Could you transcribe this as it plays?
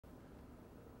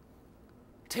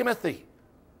Timothy.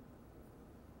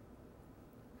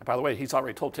 And by the way, he's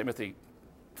already told Timothy,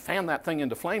 fan that thing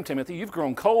into flame, Timothy. You've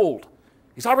grown cold.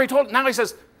 He's already told, now he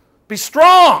says, be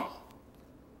strong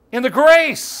in the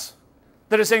grace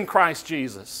that is in Christ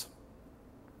Jesus.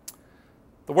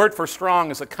 The word for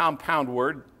strong is a compound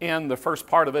word, and the first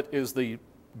part of it is the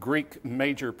Greek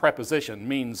major preposition,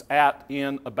 means at,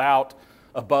 in, about,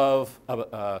 above,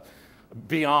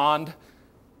 beyond.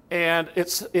 And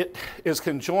it is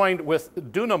conjoined with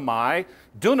dunamai.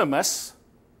 Dunamis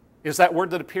is that word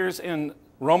that appears in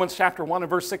Romans chapter 1 and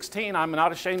verse 16. I'm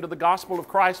not ashamed of the gospel of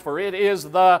Christ, for it is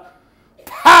the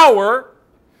power.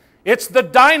 It's the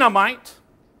dynamite.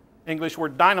 English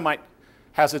word dynamite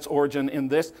has its origin in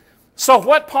this. So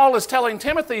what Paul is telling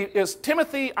Timothy is,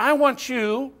 Timothy, I want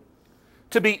you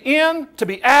to be in, to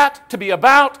be at, to be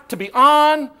about, to be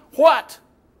on what?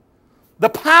 The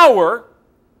power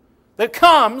that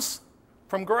comes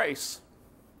from grace.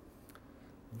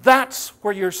 That's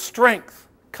where your strength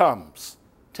comes,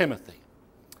 Timothy.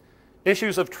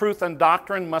 Issues of truth and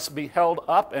doctrine must be held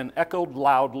up and echoed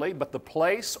loudly, but the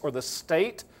place or the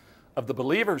state of the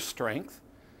believer's strength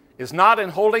is not in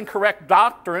holding correct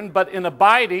doctrine, but in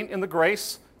abiding in the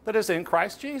grace that is in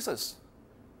Christ Jesus.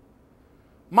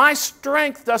 My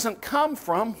strength doesn't come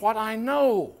from what I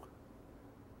know.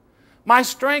 My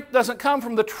strength doesn't come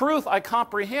from the truth I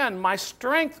comprehend. My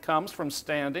strength comes from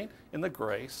standing in the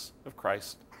grace of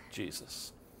Christ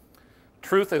Jesus.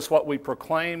 Truth is what we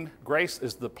proclaim. Grace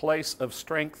is the place of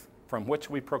strength from which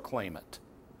we proclaim it.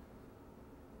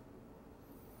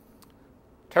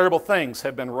 Terrible things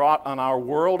have been wrought on our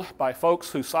world by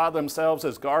folks who saw themselves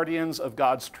as guardians of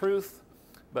God's truth,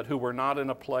 but who were not in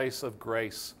a place of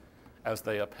grace as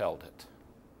they upheld it.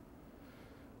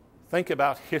 Think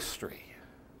about history.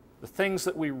 The things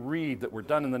that we read that were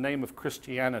done in the name of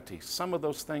Christianity, some of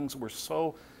those things were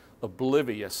so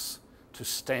oblivious to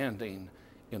standing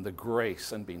in the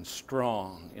grace and being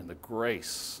strong in the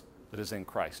grace that is in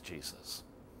Christ Jesus.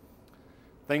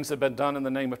 Things have been done in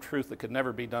the name of truth that could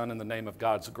never be done in the name of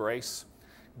God's grace.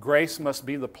 Grace must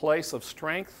be the place of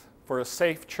strength for a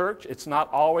safe church. It's not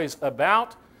always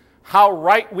about how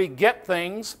right we get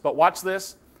things, but watch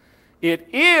this. It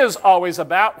is always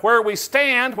about where we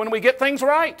stand when we get things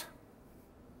right.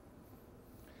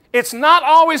 It's not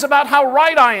always about how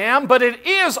right I am, but it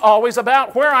is always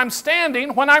about where I'm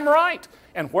standing when I'm right.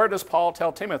 And where does Paul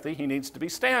tell Timothy he needs to be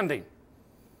standing?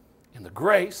 In the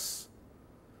grace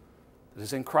that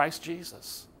is in Christ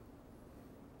Jesus.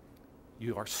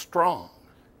 You are strong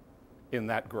in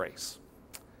that grace.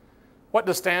 What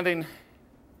does standing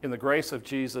in the grace of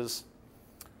Jesus,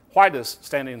 why does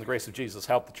standing in the grace of Jesus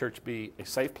help the church be a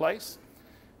safe place?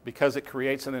 Because it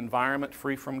creates an environment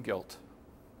free from guilt.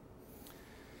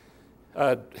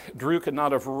 Drew could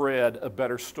not have read a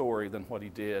better story than what he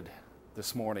did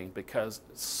this morning, because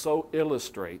it so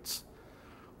illustrates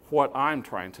what I'm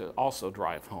trying to also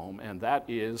drive home, and that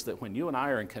is that when you and I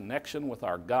are in connection with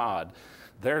our God,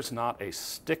 there's not a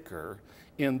sticker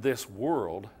in this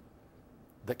world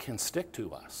that can stick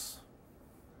to us.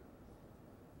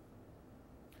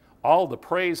 All the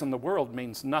praise in the world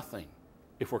means nothing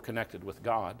if we're connected with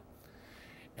God,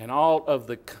 and all of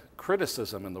the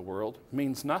criticism in the world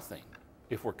means nothing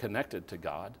if we're connected to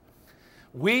God.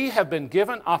 We have been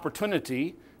given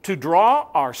opportunity to draw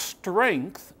our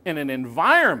strength in an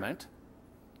environment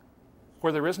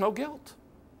where there is no guilt.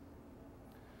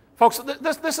 Folks,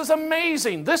 this is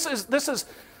amazing. This is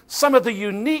some of the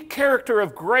unique character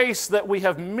of grace that we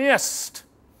have missed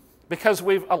because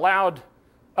we've allowed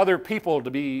other people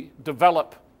to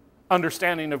develop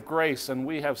understanding of grace, and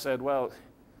we have said, well,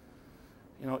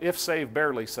 you know, if saved,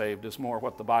 barely saved is more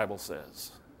what the Bible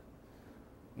says.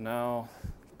 No,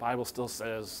 the Bible still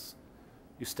says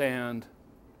you stand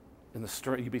in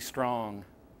you be strong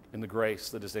in the grace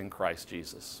that is in Christ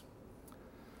Jesus.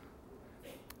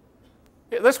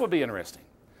 This would be interesting.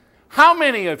 How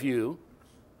many of you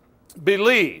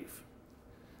believe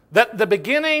that the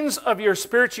beginnings of your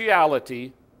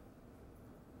spirituality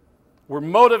were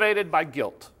motivated by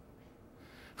guilt?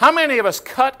 How many of us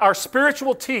cut our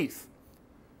spiritual teeth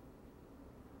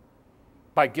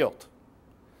by guilt?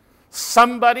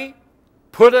 Somebody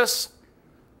put us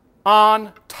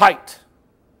on tight.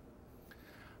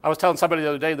 I was telling somebody the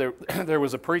other day there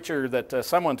was a preacher that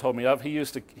someone told me of. He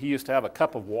used to have a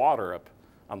cup of water up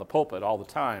on the pulpit all the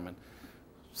time, and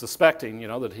suspecting,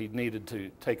 that he needed to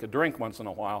take a drink once in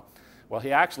a while. Well,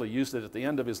 he actually used it at the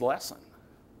end of his lesson.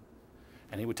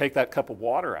 And he would take that cup of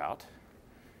water out,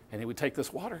 and he would take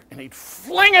this water, and he'd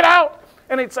fling it out,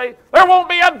 and he'd say, "There won't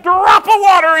be a drop of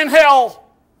water in hell."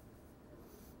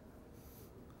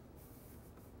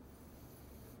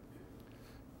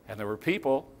 And there were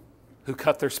people who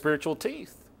cut their spiritual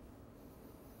teeth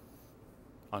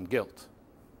on guilt.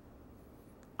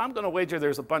 I'm going to wager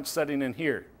there's a bunch sitting in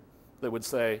here that would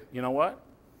say, you know what?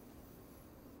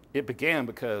 It began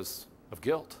because of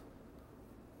guilt.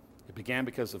 It began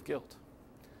because of guilt.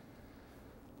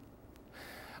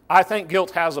 I think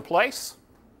guilt has a place.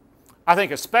 I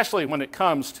think especially when it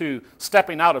comes to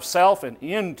stepping out of self and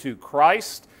into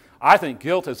Christ, I think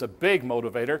guilt is a big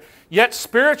motivator. Yet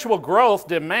spiritual growth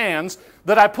demands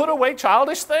that I put away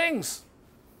childish things.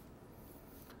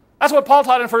 That's what Paul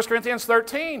taught in 1 Corinthians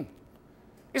 13.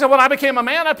 He said, when I became a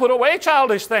man, I put away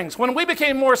childish things. When we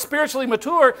became more spiritually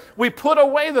mature, we put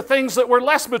away the things that were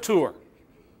less mature.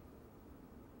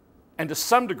 And to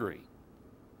some degree,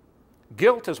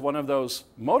 guilt is one of those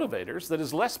motivators that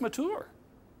is less mature.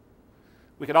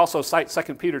 We could also cite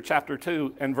 2 Peter chapter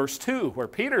 2 and verse 2, where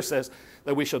Peter says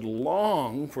that we should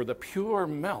long for the pure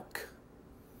milk.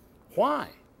 Why?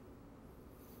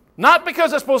 Not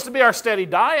because it's supposed to be our steady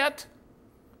diet,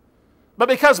 but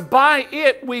because by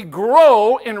it we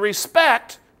grow in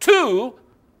respect to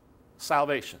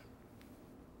salvation.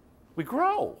 We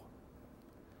grow.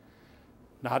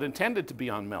 Not intended to be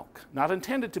on milk, not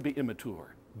intended to be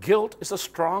immature. Guilt is a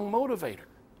strong motivator.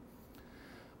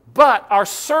 But our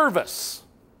service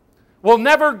will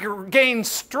never gain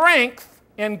strength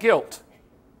in guilt.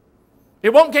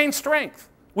 It won't gain strength.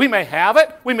 We may have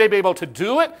it, we may be able to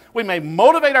do it, we may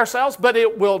motivate ourselves, but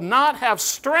it will not have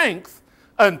strength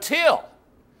until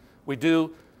we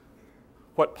do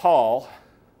what Paul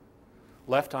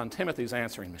left on Timothy's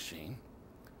answering machine,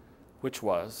 which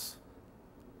was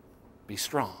be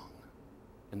strong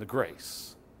in the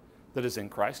grace that is in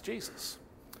Christ Jesus.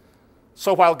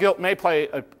 So while guilt may play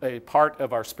a part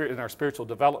of in our spiritual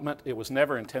development, it was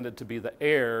never intended to be the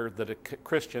air that a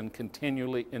Christian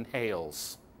continually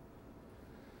inhales.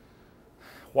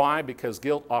 Why? Because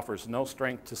guilt offers no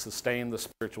strength to sustain the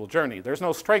spiritual journey. There's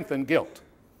no strength in guilt.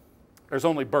 There's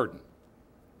only burden.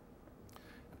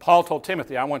 Paul told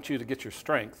Timothy, I want you to get your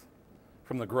strength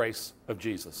from the grace of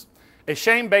Jesus. A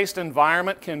shame-based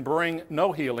environment can bring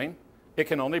no healing. It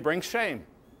can only bring shame.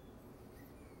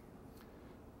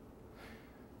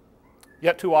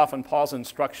 Yet too often, Paul's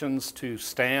instructions to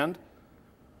stand,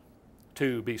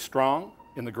 to be strong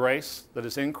in the grace that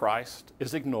is in Christ,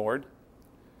 is ignored.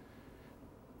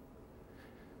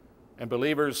 And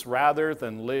believers, rather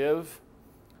than live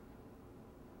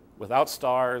without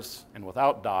stars and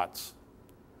without dots,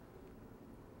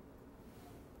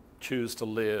 choose to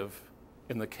live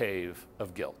in the cave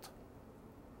of guilt.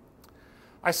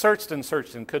 I searched and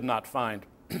searched and could not find,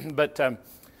 but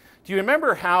do you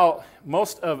remember how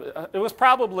it was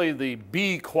probably the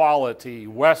B-quality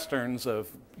Westerns of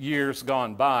years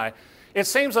gone by. It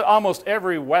seems that almost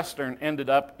every Western ended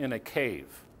up in a cave,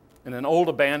 in an old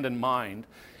abandoned mine,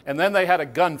 and then they had a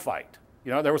gunfight.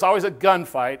 You know, there was always a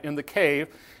gunfight in the cave,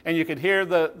 and you could hear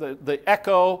the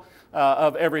echo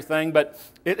of everything, but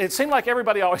it seemed like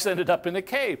everybody always ended up in a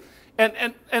cave.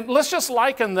 And let's just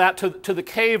liken that to the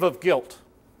cave of guilt.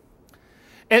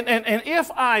 And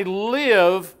if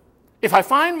I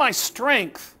find my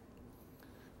strength,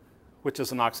 which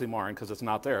is an oxymoron because it's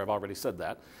not there, I've already said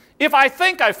that. If I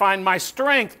think I find my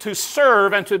strength to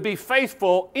serve and to be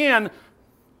faithful in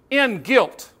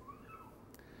guilt,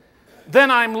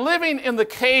 then I'm living in the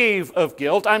cave of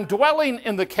guilt. I'm dwelling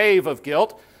in the cave of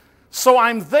guilt. So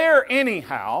I'm there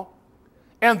anyhow.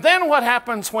 And then what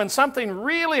happens when something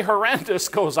really horrendous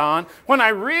goes on, when I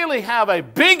really have a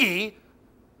biggie,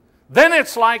 then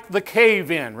it's like the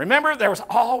cave-in. Remember, there was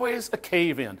always a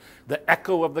cave-in. The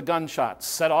echo of the gunshots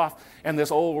set off, and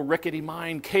this old rickety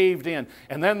mine caved in.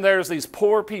 And then there's these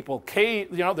poor people,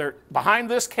 they're behind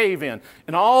this cave-in,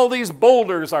 and all these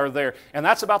boulders are there. And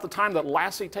that's about the time that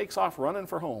Lassie takes off running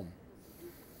for home.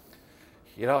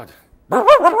 You know,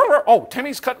 oh,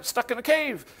 Timmy's stuck in a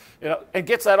cave, and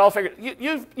gets that all figured.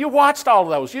 You watched all of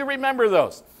those. You remember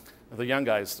those. The young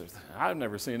guys, I've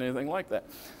never seen anything like that.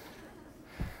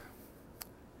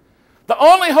 The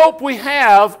only hope we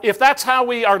have, if that's how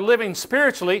we are living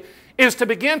spiritually, is to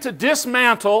begin to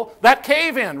dismantle that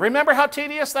cave-in. Remember how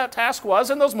tedious that task was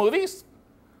in those movies?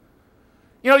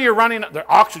 You know, you're running,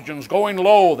 their oxygen's going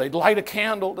low. They'd light a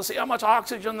candle to see how much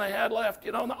oxygen they had left.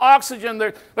 You know, and the oxygen,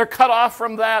 they're cut off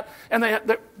from that, and they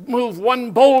move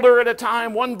one boulder at a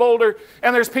time, and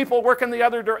there's people working the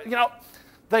other direction. You know,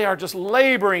 they are just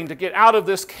laboring to get out of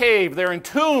this cave. They're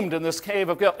entombed in this cave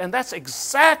of guilt, and that's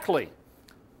exactly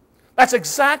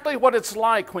what it's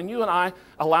like when you and I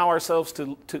allow ourselves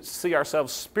to see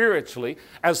ourselves spiritually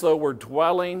as though we're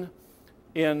dwelling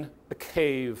in a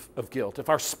cave of guilt, if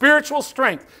our spiritual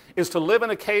strength is to live in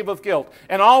a cave of guilt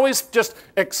and always just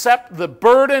accept the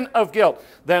burden of guilt,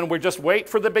 then we just wait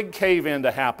for the big cave-in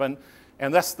to happen.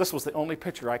 And this was the only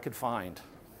picture I could find.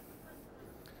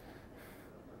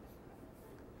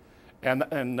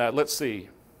 And let's see.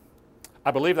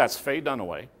 I believe that's Faye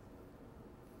Dunaway.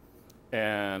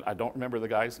 And I don't remember the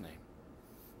guy's name.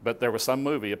 But there was some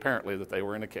movie, apparently, that they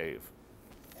were in a cave.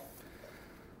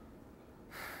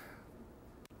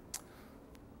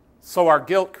 So our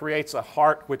guilt creates a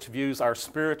heart which views our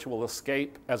spiritual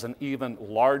escape as an even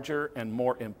larger and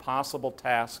more impossible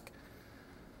task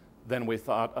than we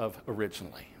thought of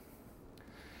originally.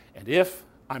 And if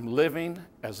I'm living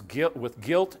with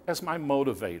guilt as my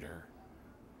motivator,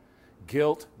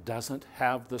 guilt doesn't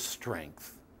have the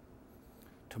strength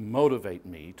to motivate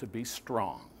me to be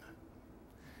strong.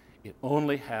 It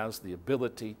only has the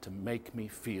ability to make me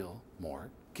feel more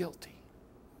guilty.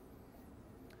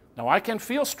 Now, I can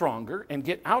feel stronger and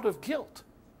get out of guilt,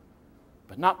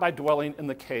 but not by dwelling in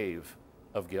the cave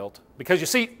of guilt. Because you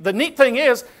see, the neat thing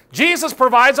is, Jesus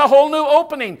provides a whole new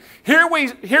opening. Here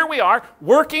we are,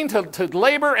 working to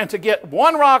labor and to get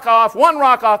one rock off,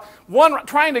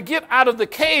 trying to get out of the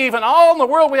cave, and all in the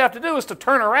world we have to do is to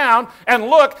turn around and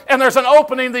look, and there's an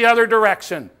opening the other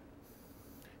direction.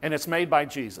 And it's made by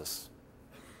Jesus.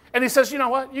 And he says, you know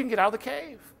what? You can get out of the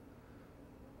cave.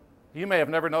 You may have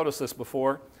never noticed this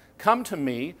before. Come to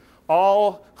me,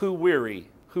 all who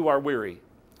are weary.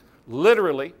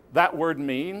 Literally, that word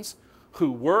means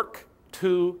who work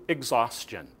to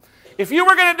exhaustion. If you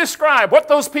were going to describe what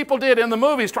those people did in the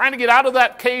movies trying to get out of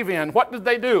that cave-in, what did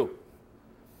they do?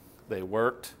 They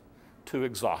worked to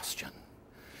exhaustion.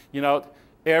 You know,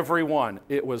 everyone,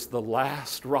 it was the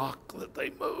last rock that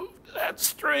they moved. It had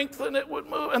strength and it would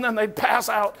move, and then they'd pass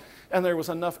out, and there was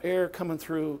enough air coming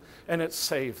through, and it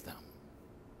saved them.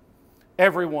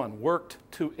 Everyone worked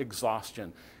to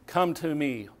exhaustion. Come to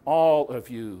me, all of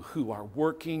you who are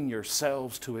working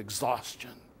yourselves to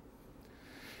exhaustion.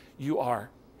 You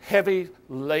are heavy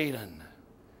laden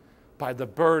by the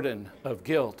burden of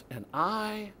guilt, and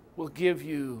I will give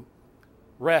you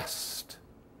rest.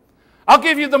 I'll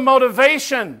give you the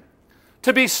motivation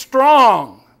to be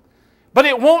strong, but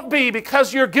it won't be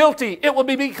because you're guilty. It will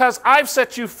be because I've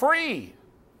set you free.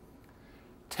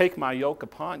 Take my yoke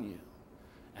upon you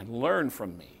and learn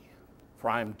from me, for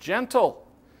I am gentle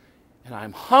and I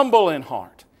am humble in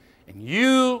heart, and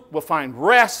you will find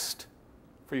rest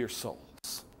for your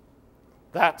souls.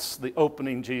 That's the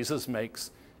opening Jesus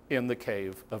makes in the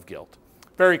cave of guilt.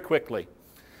 Very quickly,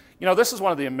 you know, this is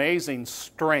one of the amazing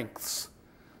strengths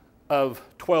of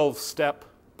 12-step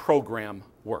program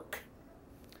work.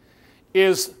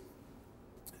 And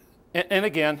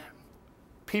again,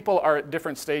 people are at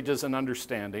different stages in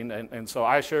understanding, and so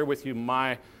I share with you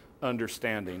my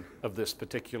understanding of this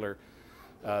particular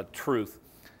truth.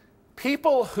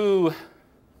 People who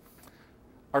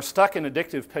are stuck in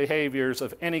addictive behaviors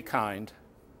of any kind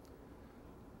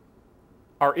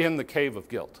are in the cave of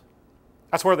guilt.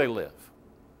 That's where they live.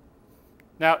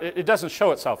 Now, it doesn't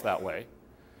show itself that way.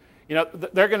 You know,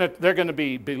 they're going to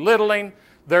be belittling,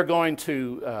 they're going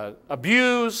to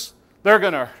abuse, they're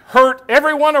going to hurt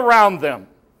everyone around them.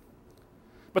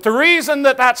 But the reason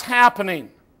that that's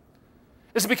happening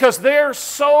is because they're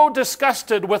so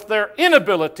disgusted with their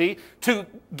inability to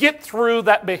get through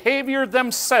that behavior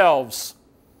themselves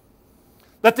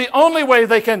that the only way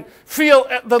they can feel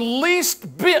the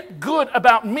least bit good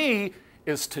about me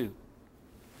is to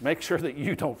make sure that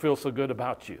you don't feel so good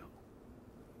about you.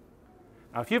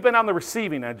 Now, if you've been on the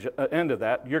receiving end of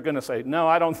that, you're going to say, no,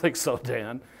 I don't think so,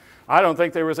 Dan. I don't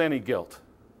think there was any guilt.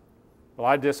 Well,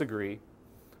 I disagree.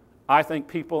 I think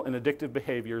people in addictive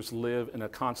behaviors live in a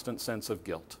constant sense of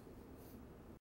guilt.